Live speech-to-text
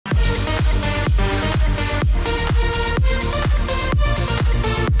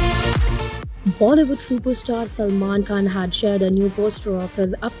Bollywood superstar Salman Khan had shared a new poster of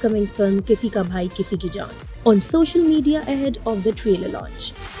his upcoming film Kisi Ka Bhai Kisi Ki Jaan on social media ahead of the trailer launch.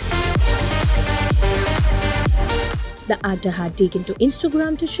 The actor had taken to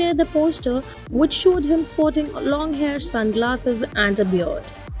Instagram to share the poster, which showed him sporting long hair, sunglasses and a beard.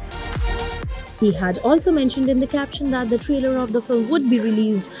 He had also mentioned in the caption that the trailer of the film would be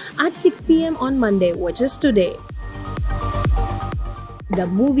released at 6 p.m. on Monday, which is today. The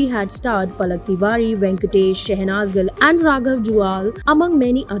movie had starred Palak Tiwari, Venkatesh, Shehnaz Gill and Raghav Jual, among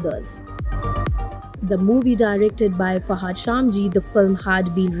many others. The movie, directed by Fahad Shamji, the film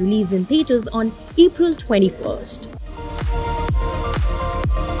had been released in theatres on April 21st.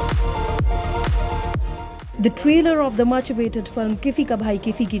 The trailer of the much-awaited film Kisi Ka Bhai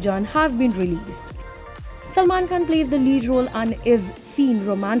Kisi Ki Jaan has been released. Salman Khan plays the lead role and is seen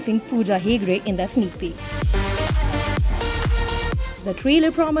romancing Pooja Hegde in the sneak peek. The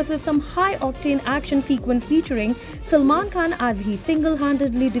trailer promises some high-octane action sequence featuring Salman Khan as he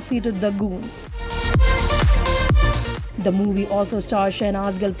single-handedly defeated the goons. The movie also stars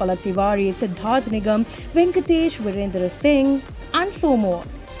Shehnaz Gill, Palak Tiwari, Siddharth Nigam, Venkatesh, Virendra Singh and so more.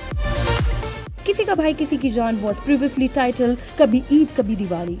 Kisi Ka Bhai Kisi Ki Jaan was previously titled Kabhi Eid Kabhi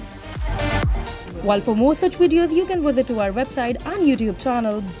Diwali. While for more such videos, you can visit to our website and YouTube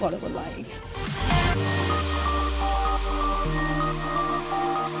channel Bollywood Live.